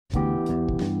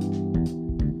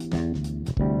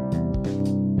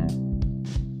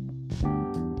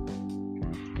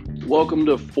Welcome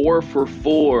to 4 for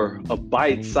 4, a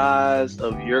bite size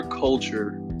of your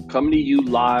culture, coming to you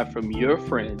live from your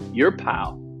friend, your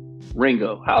pal,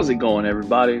 Ringo. How's it going,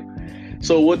 everybody?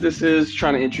 So what this is,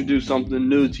 trying to introduce something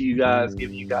new to you guys,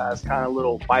 giving you guys kind of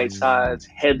little bite size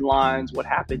headlines, what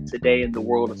happened today in the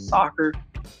world of soccer.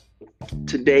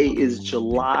 Today is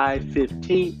July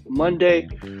 15th, Monday.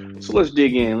 So let's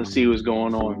dig in. Let's see what's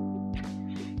going on.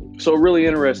 So really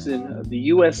interesting, the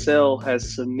USL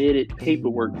has submitted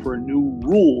paperwork for a new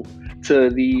rule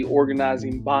to the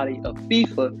organizing body of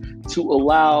FIFA to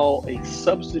allow a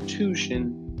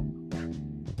substitution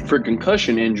for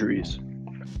concussion injuries.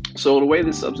 So the way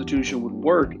the substitution would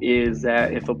work is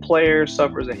that if a player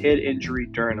suffers a head injury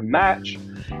during a match,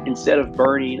 instead of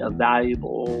burning a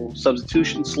valuable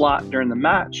substitution slot during the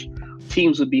match,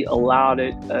 teams would be allowed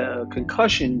a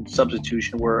concussion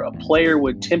substitution where a player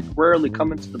would temporarily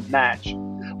come into the match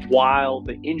while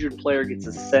the injured player gets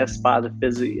assessed by the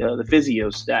physio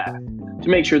staff to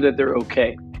make sure that they're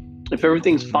okay. If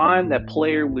everything's fine, that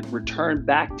player would return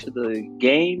back to the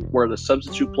game where the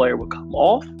substitute player would come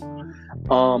off.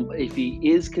 If he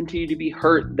is continued to be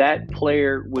hurt, that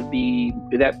player would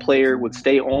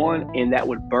stay on, and that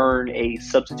would burn a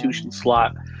substitution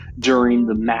slot during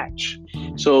the match.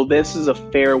 So this is a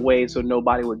fair way so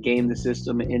nobody would game the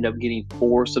system and end up getting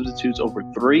 4 substitutes over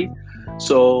 3.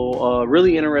 So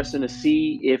really interesting to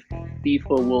see if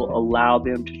FIFA will allow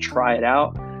them to try it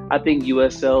out. I think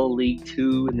USL League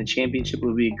 2 and the Championship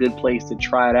would be a good place to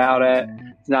try it out at.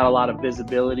 There's not a lot of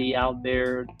visibility out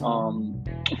there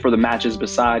for the matches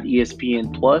beside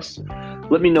ESPN Plus.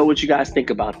 Let me know what you guys think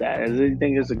about that. Do you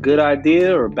think it's a good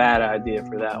idea or a bad idea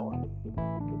for that one?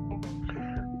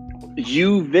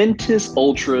 Juventus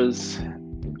Ultras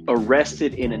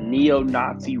arrested in a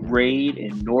neo-Nazi raid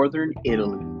in northern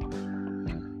Italy.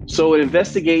 So an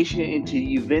investigation into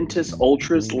Juventus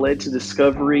Ultras led to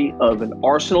discovery of an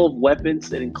arsenal of weapons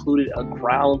that included a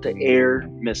ground-to-air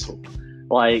missile.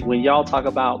 Like, when y'all talk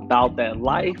about that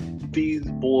life, these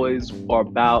boys are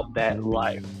about that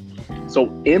life.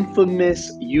 So infamous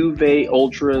Juve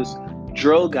Ultras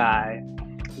Drogai,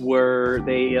 where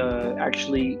they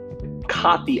actually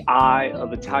caught the eye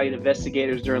of Italian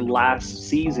investigators during last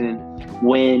season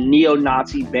when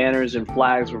neo-Nazi banners and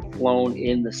flags were flown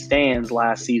in the stands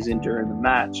last season during the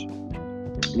match,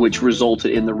 which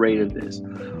resulted in the raid of this.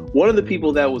 One of the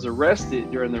people that was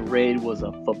arrested during the raid was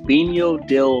a Fabinho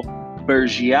del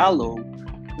Bergiallo,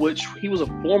 which he was a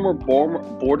former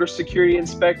border security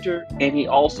inspector, and he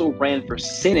also ran for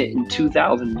Senate in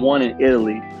 2001 in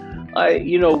Italy.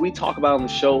 We talk about on the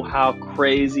show how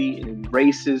crazy and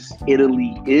racist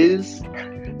Italy is.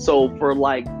 So for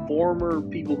former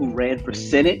people who ran for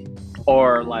Senate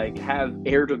or have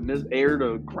air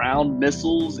to ground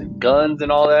missiles and guns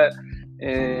and all that,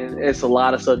 and it's a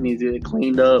lot of stuff needs to get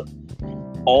cleaned up.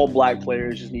 All black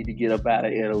players just need to get up out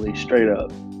of Italy, straight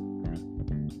up.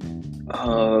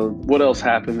 What else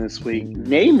happened this week?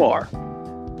 Neymar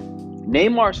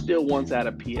still wants out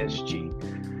of PSG.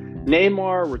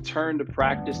 Neymar returned to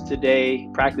practice today,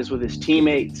 practice with his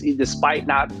teammates, despite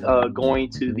not going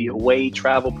to the away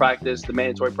travel practice, the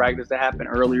mandatory practice that happened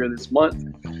earlier this month.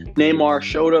 Neymar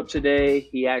showed up today.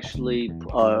 He actually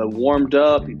warmed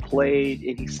up, he played,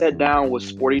 and he sat down with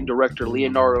sporting director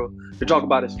Leonardo to talk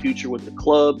about his future with the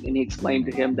club, and he explained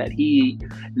to him that he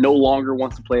no longer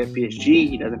wants to play at PSG.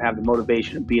 He doesn't have the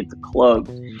motivation to be at the club.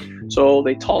 So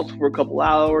they talked for a couple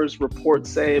hours, reports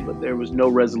say, but there was no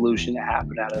resolution that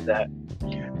happened out of that.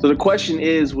 So the question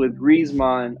is, with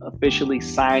Griezmann officially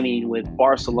signing with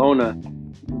Barcelona,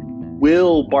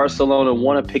 will Barcelona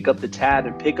want to pick up the tab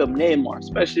and pick up Neymar,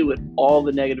 especially with all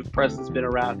the negative press that's been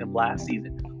around him last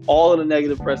season? All of the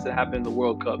negative press that happened in the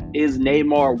World Cup. Is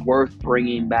Neymar worth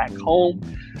bringing back home?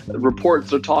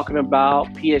 Reports are talking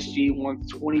about PSG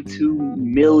wants 22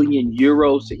 million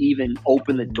euros to even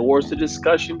open the doors to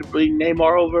discussion to bring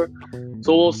Neymar over.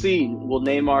 So we'll see. Will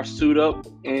Neymar suit up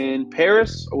in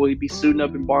Paris, or will he be suiting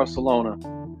up in Barcelona?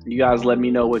 You guys let me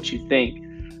know what you think.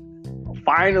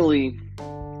 Finally,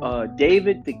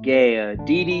 David De Gea,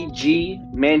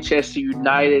 DDG, Manchester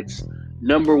United's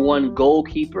 #1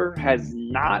 goalkeeper, has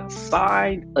not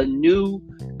signed a new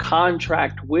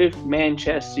contract with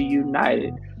Manchester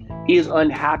United. He is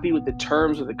unhappy with the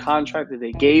terms of the contract that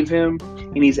they gave him,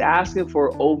 and he's asking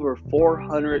for over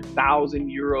 400,000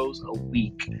 euros a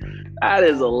week. That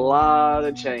is a lot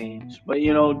of change. But,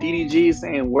 DDG is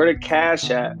saying where the cash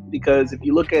at, because if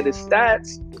you look at his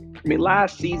stats,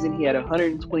 last season he had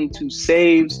 122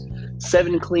 saves,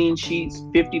 7 clean sheets,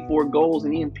 54 goals,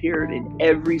 and he appeared in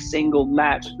every single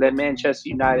match that Manchester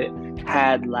United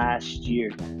had last year.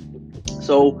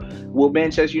 So will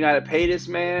Manchester United pay this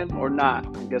man or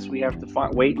not? I guess we have to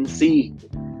wait and see.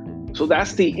 So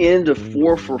that's the end of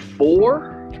 4 for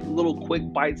 4. A little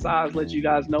quick bite size, let you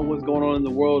guys know what's going on in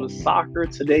the world of soccer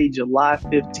today, July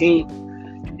 15th.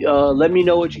 Let me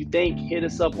know what you think. Hit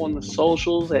us up on the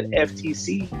socials at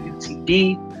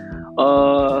FTCUTD.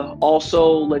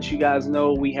 Also, let you guys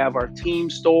know we have our team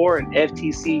store at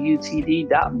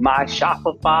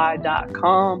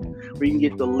ftcutd.myshopify.com, where you can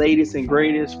get the latest and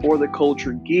greatest for the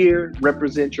culture gear.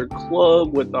 Represent your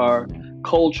club with our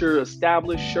culture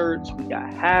established shirts. We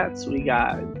got hats, we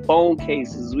got phone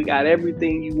cases, we got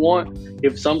everything you want.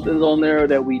 If something's on there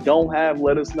that we don't have,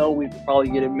 let us know. We can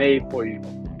probably get it made for you.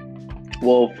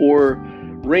 Well, for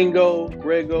Ringo,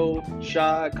 Grego,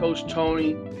 Shy, Coach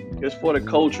Tony, it's for the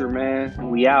culture,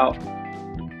 man. We out.